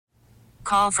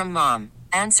Call from mom.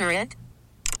 Answer it.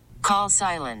 Call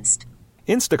silenced.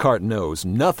 Instacart knows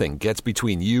nothing gets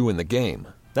between you and the game.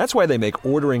 That's why they make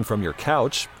ordering from your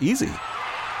couch easy.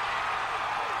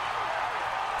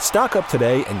 Stock up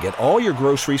today and get all your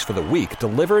groceries for the week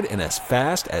delivered in as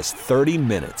fast as 30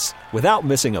 minutes without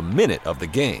missing a minute of the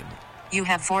game. You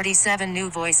have 47 new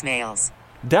voicemails.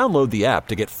 Download the app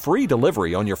to get free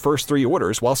delivery on your first 3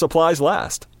 orders while supplies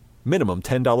last. Minimum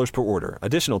 $10 per order.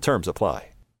 Additional terms apply.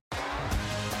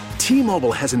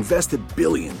 T-Mobile has invested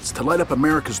billions to light up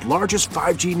America's largest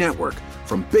 5G network,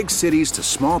 from big cities to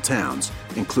small towns,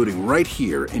 including right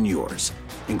here in yours.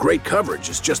 And great coverage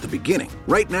is just the beginning.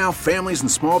 Right now, families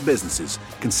and small businesses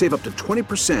can save up to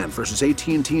 20% versus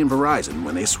AT&T and Verizon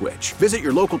when they switch. Visit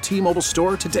your local T-Mobile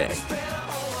store today.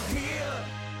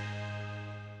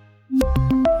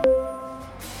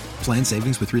 Plan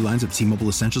savings with 3 lines of T-Mobile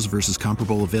Essentials versus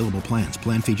comparable available plans.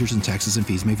 Plan features and taxes and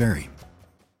fees may vary.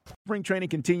 Spring training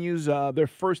continues. Their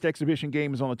first exhibition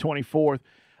game is on the 24th.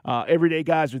 Everyday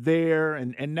guys are there,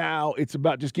 and now it's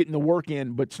about just getting the work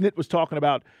in. But Snit was talking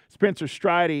about Spencer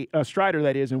Strider,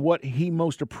 that is, and what he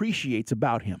most appreciates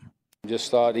about him.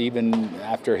 Just thought even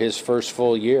after his first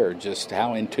full year, just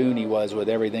how in tune he was with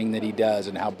everything that he does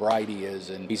and how bright he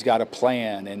is. And he's got a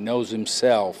plan and knows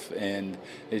himself and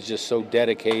is just so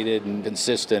dedicated and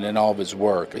consistent in all of his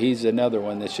work. He's another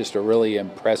one that's just a really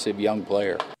impressive young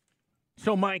player.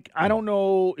 So, Mike, I don't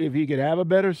know if he could have a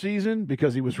better season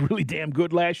because he was really damn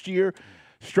good last year.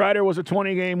 Strider was a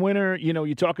 20-game winner. You know,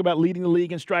 you talk about leading the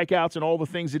league in strikeouts and all the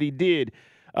things that he did.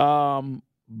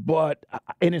 But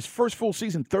in his first full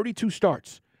season, 32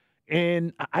 starts.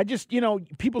 And I just,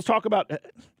 people talk about,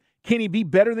 can he be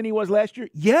better than he was last year?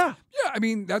 Yeah. Yeah, I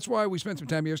mean, that's why we spent some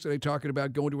time yesterday talking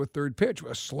about going to a third pitch.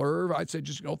 A slurve, I'd say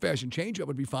just an old-fashioned changeup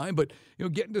would be fine. But,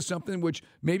 getting to something which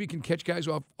maybe can catch guys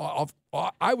off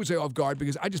I would say off guard,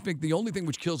 because I just think the only thing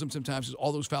which kills him sometimes is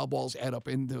all those foul balls add up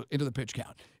into the pitch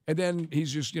count. And then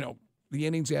he's just, the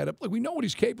innings add up. Like, we know what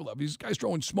he's capable of. These guys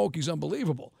throwing smoke. He's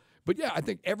unbelievable. But, yeah, I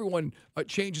think everyone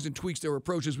changes and tweaks their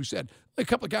approach, as we said. A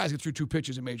couple of guys get through 2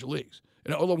 pitches in major leagues.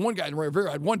 Although one guy in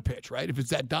Rivera had 1 pitch, right, if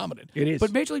it's that dominant. It is.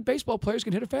 But Major League Baseball players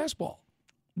can hit a fastball.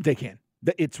 They can.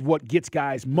 It's what gets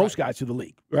most guys to the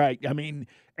league, right? I mean,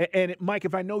 and Mike,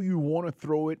 if I know you want to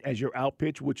throw it as your out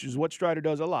pitch, which is what Strider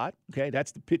does a lot, okay,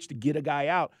 that's the pitch to get a guy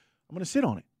out, I'm going to sit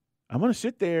on it. I'm going to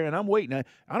sit there, and I'm waiting.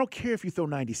 I don't care if you throw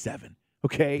 97,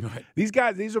 okay? Right.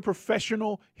 These are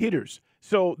professional hitters.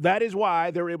 So that is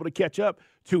why they're able to catch up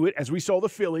to it, as we saw the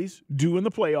Phillies do in the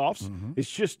playoffs. Mm-hmm. It's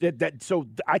just that. So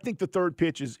I think the third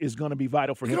pitch is going to be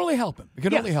vital for him. It can only help him. It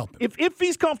can only help him. If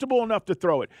he's comfortable enough to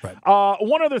throw it. Right.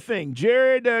 One other thing,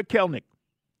 Jared Kelenic,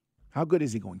 how good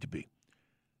is he going to be?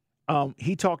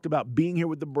 He talked about being here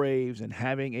with the Braves and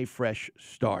having a fresh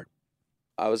start.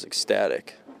 I was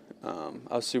ecstatic. I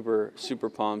was super, super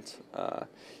pumped.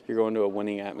 You're going to a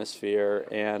winning atmosphere,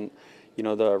 and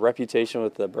the reputation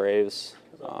with the Braves,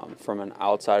 from an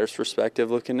outsider's perspective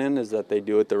looking in, is that they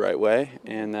do it the right way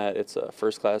and that it's a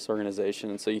first-class organization.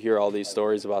 And so you hear all these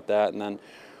stories about that, and then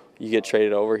you get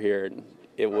traded over here. And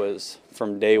it was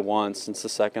from day one, since the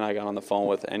second I got on the phone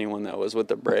with anyone that was with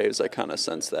the Braves, I kind of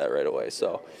sensed that right away.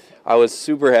 So I was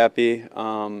super happy,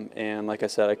 and like I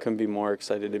said, I couldn't be more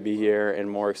excited to be here and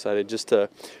more excited just to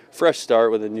fresh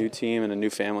start with a new team and a new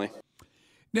family.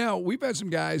 Now, we've had some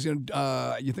guys, you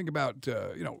think about,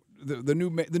 the new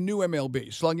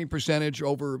MLB, slugging percentage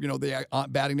over, the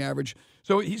batting average.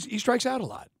 So he strikes out a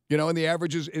lot, and the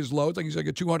average is low. It's like he's like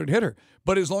a 200 hitter.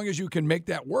 But as long as you can make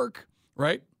that work,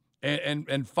 right,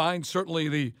 and find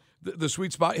certainly the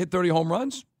sweet spot, hit 30 home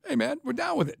runs, hey, man, we're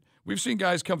down with it. We've seen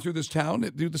guys come through this town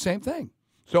that do the same thing.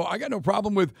 So I got no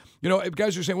problem with, if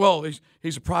guys are saying, well,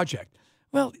 he's a project.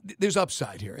 Well, there's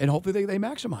upside here, and hopefully they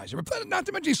maximize it. Not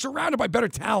to mention he's surrounded by better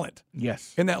talent.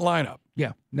 Yes. In that lineup.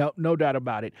 Yeah, no doubt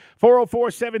about it.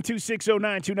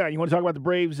 404-726-0929. You want to talk about the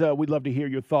Braves? We'd love to hear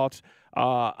your thoughts.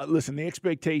 Listen, the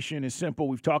expectation is simple.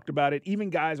 We've talked about it. Even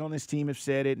guys on this team have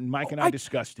said it, and Mike and I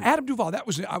discussed it. Adam Duvall,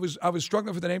 I was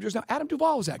struggling for the name just now. Adam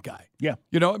Duvall was that guy. Yeah.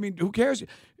 Who cares?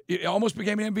 It almost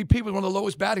became an MVP with one of the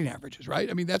lowest batting averages, right?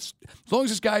 I mean, that's as long as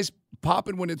this guy's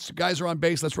popping when guys are on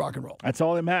base, let's rock and roll. That's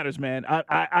all that matters, man.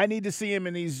 I need to see him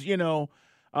in these,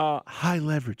 high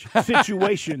leverage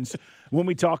situations when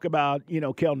we talk about,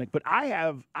 Kelenic. But I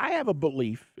have a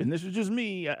belief, and this is just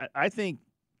me. I think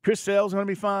Chris Sale's going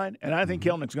to be fine, and I think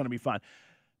Kelnic's going to be fine.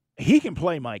 He can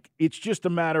play, Mike. It's just a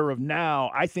matter of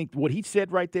now. I think what he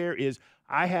said right there is,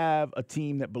 I have a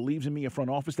team that believes in me, a front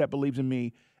office that believes in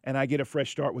me, and I get a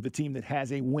fresh start with a team that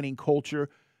has a winning culture.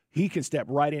 He can step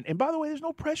right in. And by the way, there's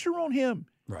no pressure on him.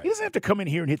 Right. He doesn't have to come in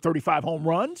here and hit 35 home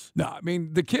runs. No, I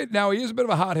mean, the kid, now he is a bit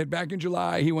of a hothead. Back in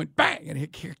July, he went bang, and he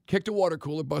kicked a water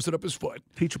cooler, busted up his foot.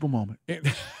 Teachable moment.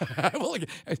 Well,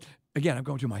 again, I'm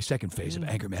going through my second phase of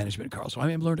anger management, Carl, so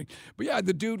I am learning. But yeah,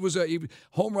 the dude was a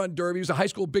home run derby. He was a high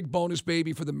school big bonus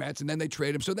baby for the Mets, and then they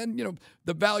trade him. So then,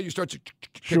 the value starts to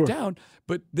kick down.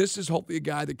 But this is hopefully a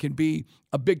guy that can be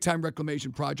a big-time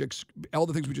reclamation project, all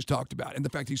the things we just talked about, and the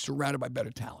fact he's surrounded by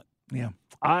better talent. Yeah.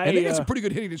 And they got some pretty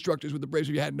good hitting instructors with the Braves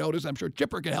if you hadn't noticed. I'm sure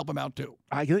Chipper can help him out, too.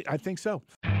 I think so.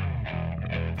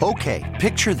 Okay,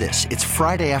 picture this. It's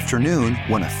Friday afternoon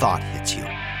when a thought hits you.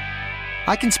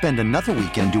 I can spend another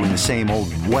weekend doing the same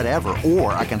old whatever,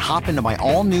 or I can hop into my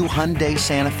all-new Hyundai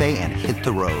Santa Fe and hit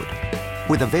the road.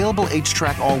 With available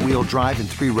H-Track all-wheel drive and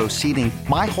 3-row seating,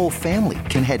 my whole family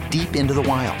can head deep into the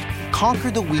wild.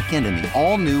 Conquer the weekend in the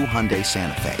all-new Hyundai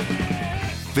Santa Fe.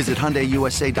 Visit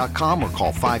HyundaiUSA.com or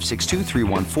call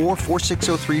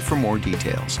 562-314-4603 for more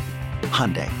details.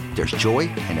 Hyundai, there's joy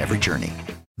in every journey.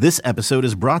 This episode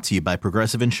is brought to you by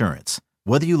Progressive Insurance.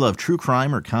 Whether you love true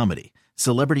crime or comedy,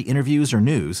 celebrity interviews or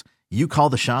news, you call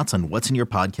the shots on what's in your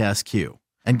podcast queue.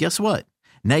 And guess what?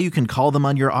 Now you can call them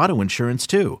on your auto insurance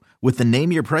too with the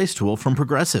Name Your Price tool from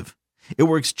Progressive. It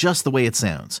works just the way it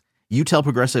sounds. You tell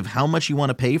Progressive how much you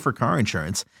want to pay for car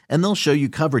insurance, and they'll show you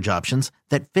coverage options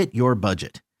that fit your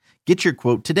budget. Get your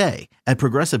quote today at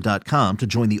Progressive.com to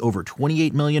join the over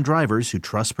 28 million drivers who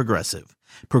trust Progressive.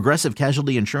 Progressive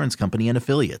Casualty Insurance Company and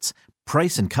Affiliates.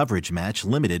 Price and coverage match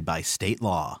limited by state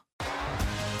law.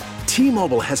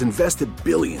 T-Mobile has invested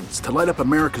billions to light up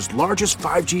America's largest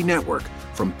 5G network,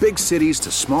 from big cities to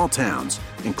small towns,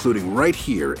 including right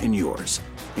here in yours.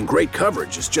 And great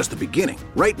coverage is just the beginning.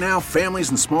 Right now, families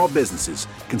and small businesses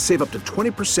can save up to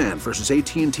 20% versus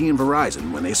AT&T and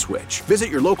Verizon when they switch. Visit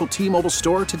your local T-Mobile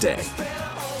store today.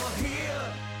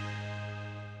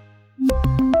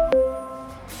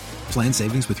 Plan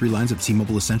savings with 3 lines of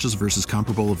T-Mobile Essentials versus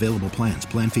comparable available plans.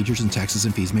 Plan features and taxes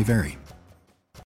and fees may vary.